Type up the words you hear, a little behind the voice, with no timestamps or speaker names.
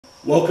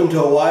Welcome to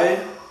Hawaii.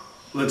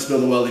 Let's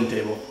build a welding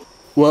table.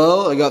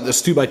 Well, I got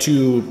this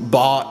 2x2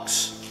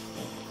 box.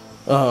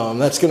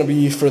 That's gonna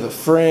be for the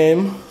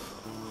frame.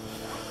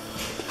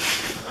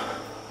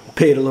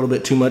 Paid a little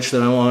bit too much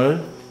than I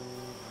wanted.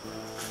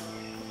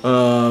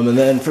 And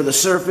then for the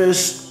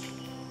surface,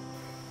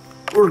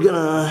 we're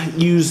gonna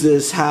use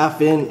this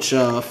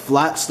 1/2"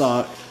 flat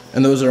stock,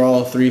 and those are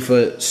all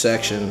 3-foot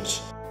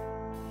sections.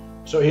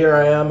 So here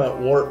I am at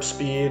warp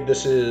speed.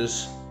 This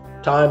is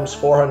times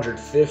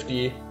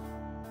 450.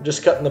 I'm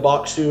just cutting the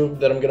box tube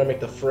that I'm gonna make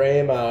the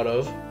frame out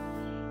of.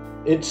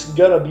 It's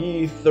gonna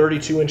be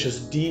 32 inches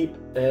deep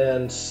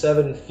and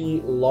 7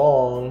 feet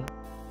long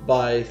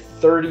by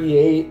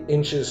 38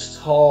 inches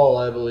tall,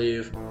 I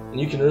believe.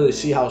 And you can really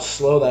see how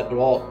slow that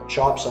DeWalt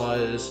chop saw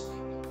is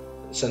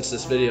since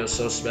this video is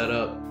so sped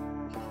up.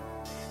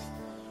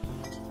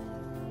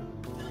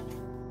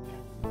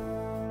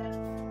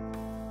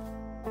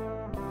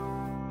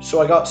 So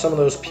I got some of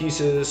those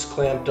pieces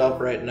clamped up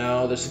right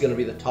now. This is going to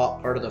be the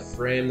top part of the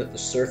frame that the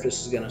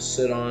surface is going to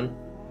sit on.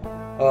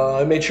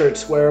 I made sure it's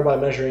square by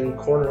measuring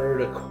corner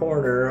to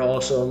corner,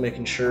 also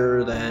making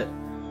sure that,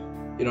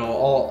 you know,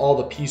 all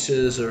the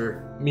pieces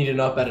are meeting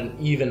up at an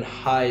even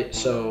height,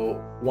 so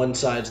one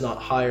side's not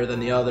higher than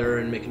the other,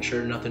 and making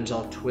sure nothing's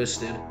all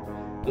twisted.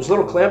 Those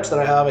little clamps that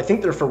I have, I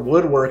think they're for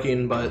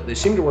woodworking, but they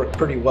seem to work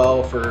pretty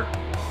well for,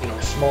 you know,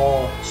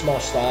 small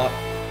stock.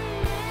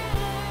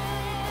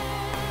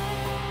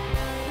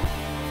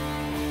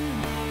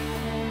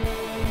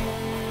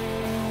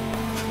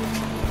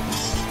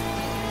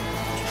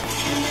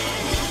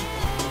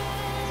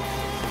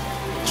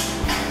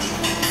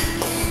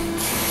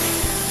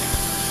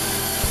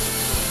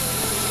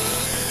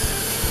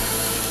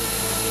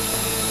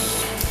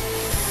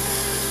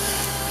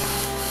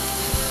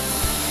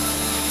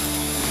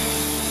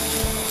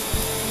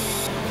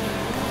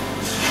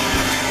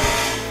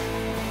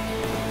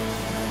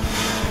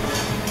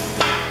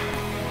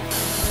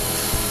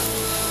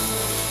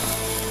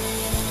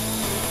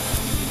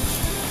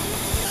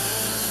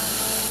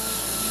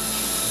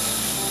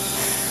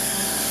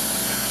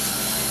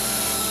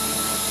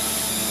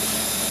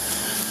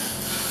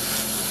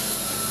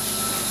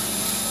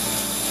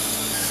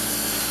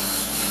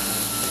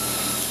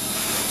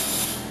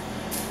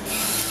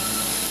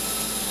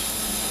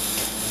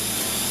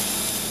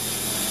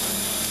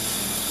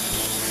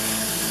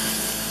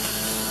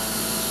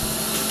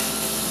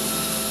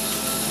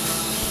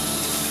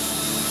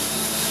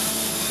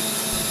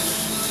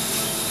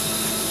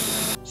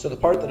 So the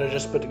part that I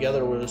just put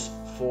together was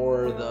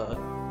for the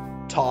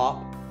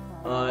top.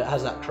 It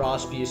has that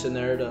cross piece in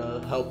there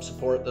to help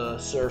support the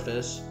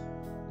surface.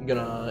 I'm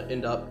gonna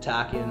end up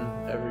tacking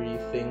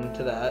everything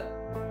to that.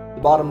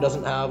 The bottom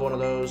doesn't have one of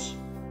those,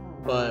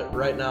 but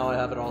right now I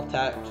have it all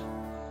tacked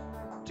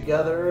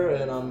together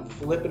and I'm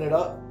flipping it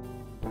up.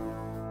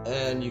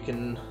 And you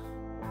can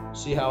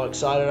see how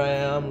excited I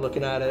am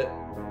looking at it.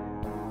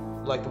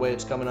 I like the way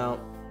it's coming out.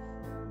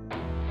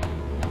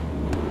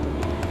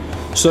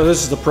 So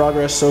this is the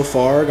progress so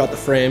far. Got the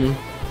frame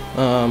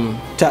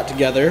tacked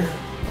together,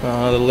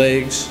 the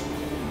legs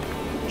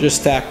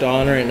just tacked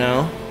on right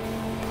now,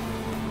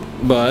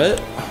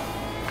 but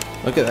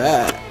look at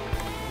that.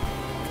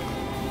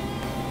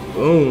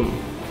 Boom.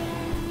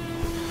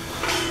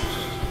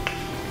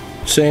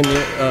 Same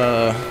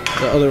the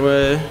other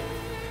way.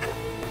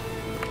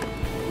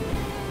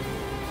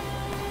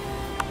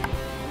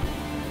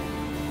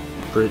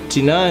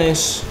 Pretty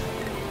nice.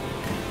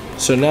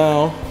 So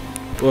now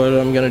what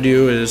I'm gonna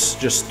do is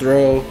just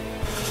throw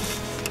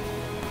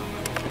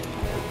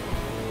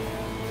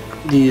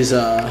these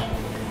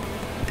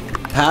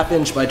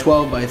 1/2" by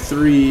 12 by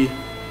 3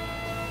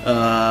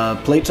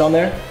 plates on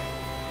there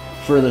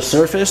for the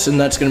surface, and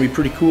that's gonna be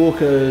pretty cool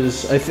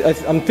because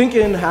I'm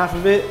thinking half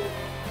of it,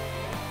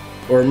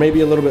 or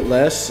maybe a little bit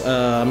less,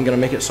 I'm gonna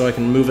make it so I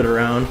can move it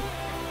around,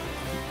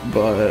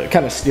 but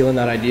kind of stealing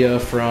that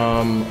idea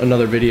from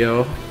another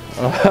video.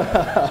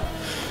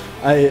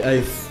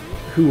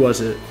 Who was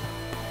it?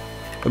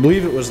 I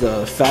believe it was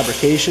the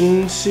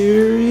Fabrication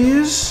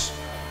series.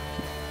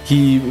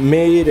 He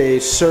made a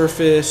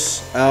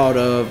surface out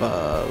of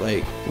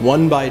like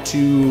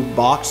 1x2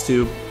 box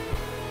tube,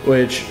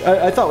 which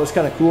I thought was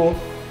kind of cool,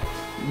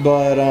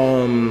 but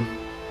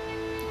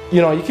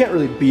you know, you can't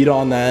really beat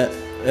on that,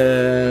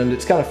 and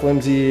it's kind of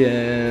flimsy,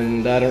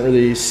 and I don't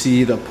really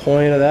see the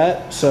point of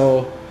that.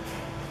 So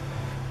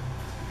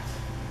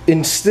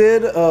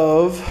instead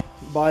of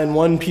buying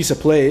one piece of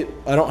plate,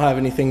 I don't have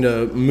anything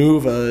to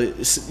move a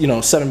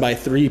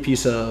 7x3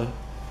 piece of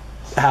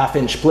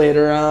 1/2" plate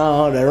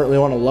around. I don't really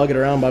want to lug it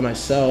around by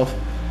myself.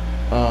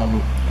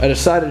 I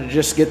decided to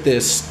just get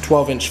this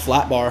 12"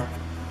 flat bar.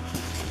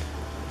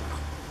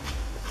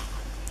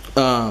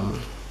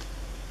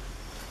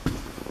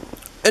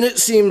 And it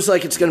seems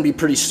like it's going to be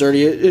pretty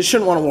sturdy. It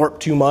shouldn't want to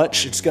warp too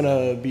much. It's going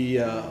to be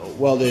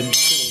welded.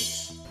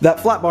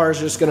 That flat bar is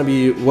just going to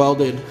be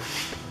welded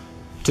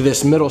to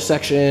this middle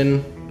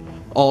section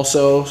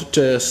also,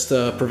 just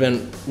to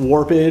prevent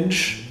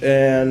warpage.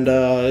 And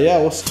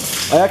yeah,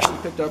 I actually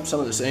picked up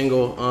some of this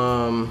angle.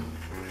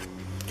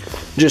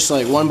 just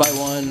like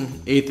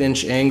 1x1 1/8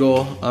 inch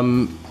angle.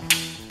 I'm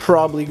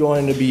probably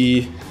going to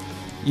be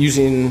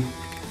using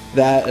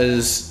that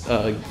as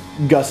a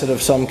gusset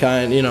of some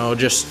kind, you know,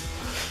 just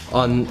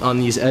on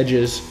these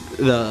edges.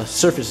 The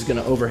surface is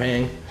gonna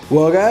overhang.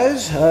 Well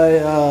guys,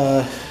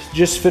 I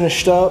just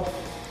finished up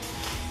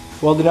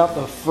welding out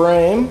the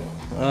frame.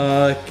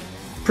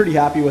 Pretty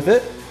happy with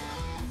it.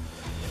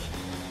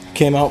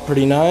 Came out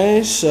pretty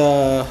nice.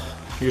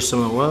 Here's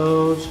some of the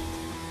welds.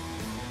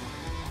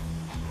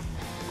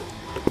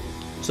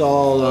 It's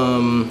all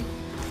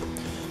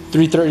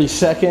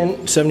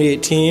 3/32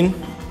 7018.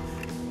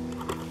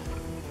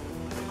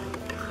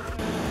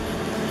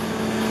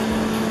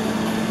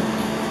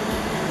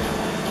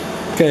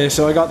 Okay,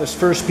 so I got this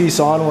first piece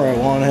on where I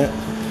want it.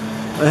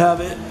 I have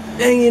it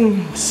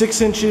hanging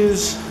 6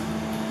 inches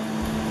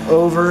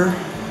over,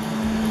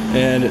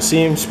 and it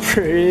seems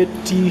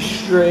pretty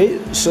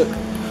straight. So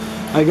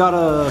I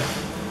gotta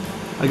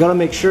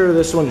make sure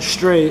this one's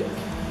straight,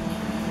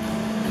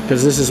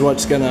 because this is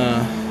what's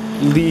gonna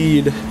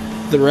lead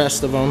the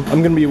rest of them.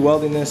 I'm gonna be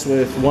welding this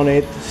with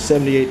 1/8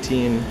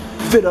 7018.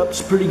 Fit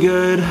up's pretty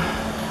good.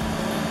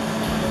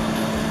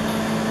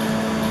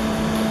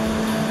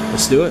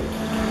 Let's do it.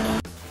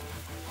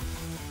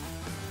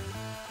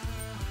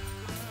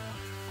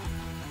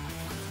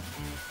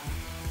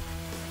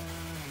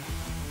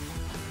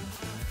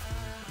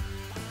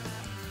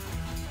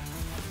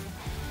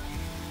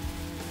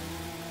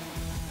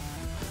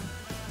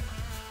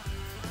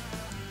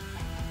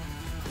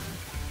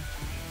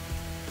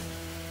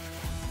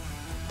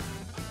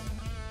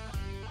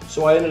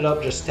 So I ended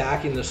up just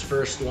tacking this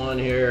first one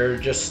here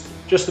just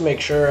to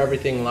make sure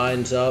everything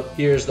lines up.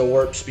 Here's the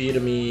warp speed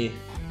of me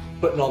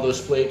putting all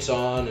those plates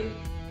on, and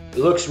it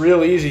looks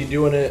real easy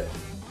doing it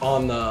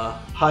on the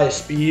high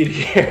speed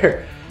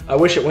here. I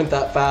wish it went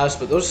that fast,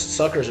 but those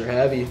suckers are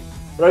heavy.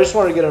 But I just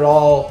wanted to get it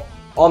all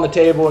on the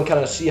table and kind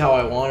of see how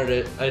I wanted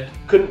it. I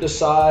couldn't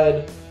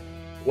decide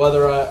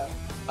whether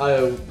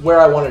where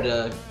I wanted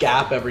to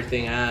gap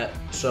everything at.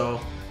 So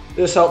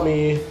this helped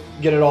me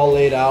get it all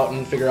laid out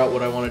and figure out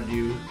what I want to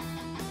do.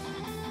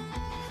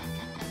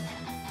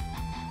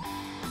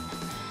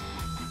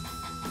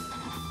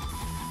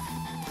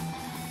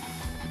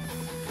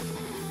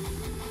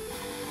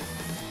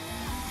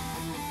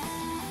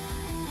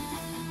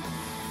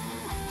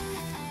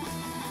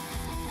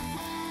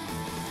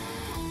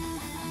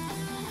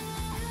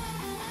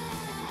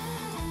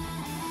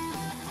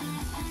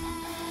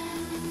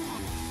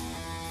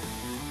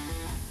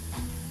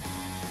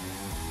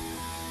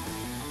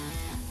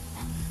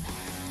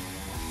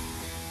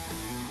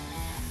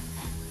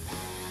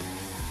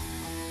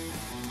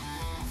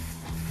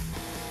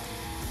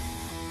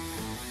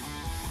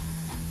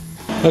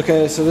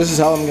 Okay, so this is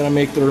how I'm gonna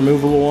make the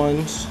removable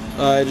ones.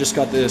 I just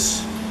got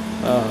this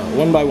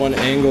 1x1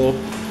 angle.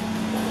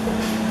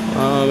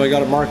 I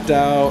got it marked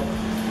out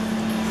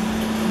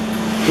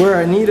where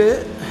I need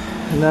it,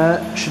 and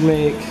that should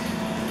make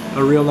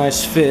a real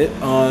nice fit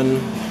on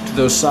to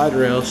those side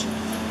rails.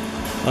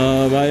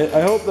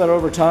 I hope that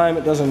over time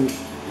it doesn't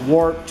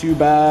warp too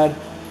bad,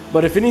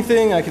 but if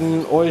anything, I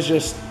can always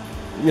just,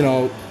 you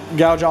know,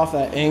 gouge off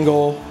that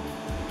angle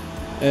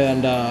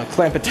and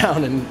clamp it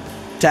down and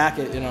tack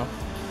it, you know.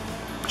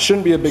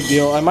 Shouldn't be a big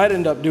deal. I might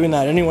end up doing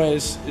that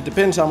anyways. It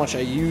depends how much I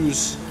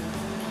use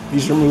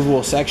these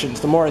removable sections.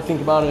 The more I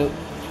think about it,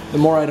 the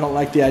more I don't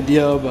like the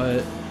idea,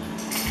 but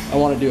I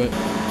want to do it.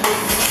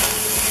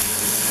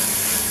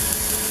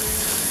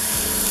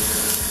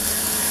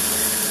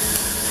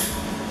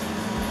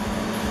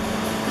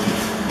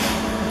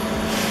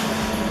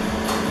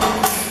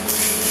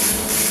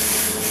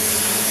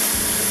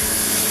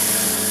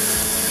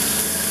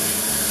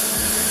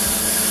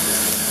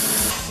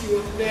 See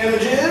what the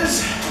damage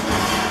is.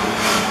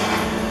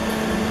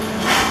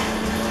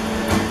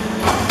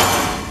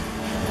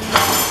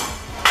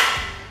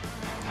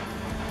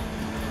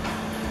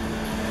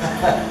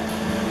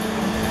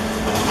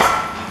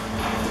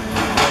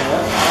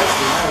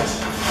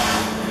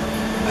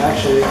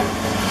 Actually,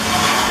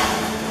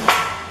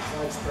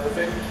 that's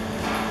perfect.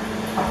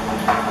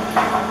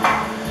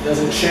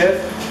 Doesn't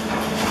shift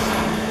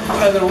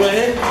either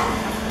way,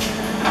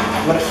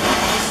 but it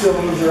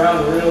still moves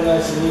around real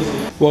nice and easy.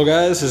 Well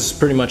guys, this is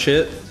pretty much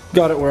it.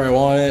 Got it where I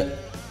want it.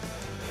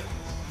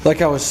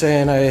 Like I was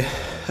saying,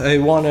 I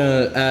want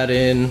to add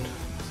in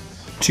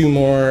 2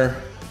 more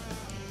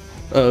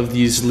of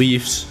these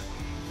leaves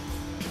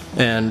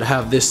and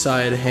have this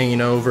side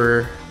hanging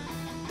over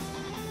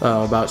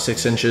about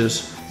 6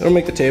 inches. It'll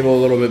make the table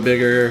a little bit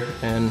bigger,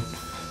 and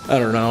I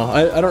don't know.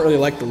 I don't really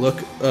like the look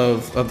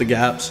of the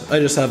gaps. I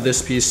just have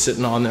this piece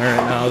sitting on there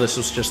right now. This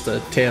was just the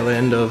tail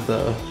end of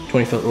the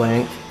 20-foot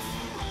length.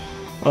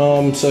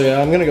 So yeah,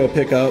 I'm gonna go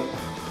pick up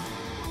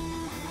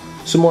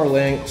some more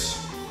lengths,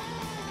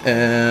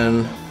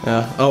 and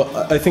yeah,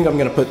 I think I'm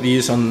gonna put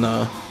these on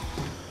the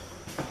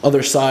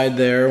other side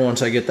there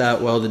once I get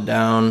that welded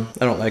down.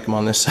 I don't like them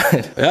on this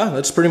side. Yeah,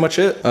 that's pretty much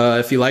it.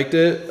 If you liked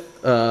it,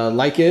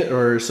 like it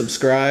or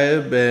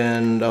subscribe,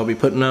 and I'll be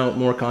putting out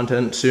more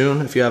content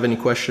soon. If you have any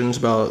questions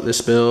about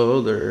this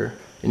build or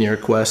Any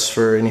requests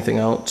for anything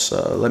else,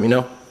 let me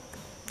know.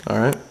 All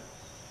right.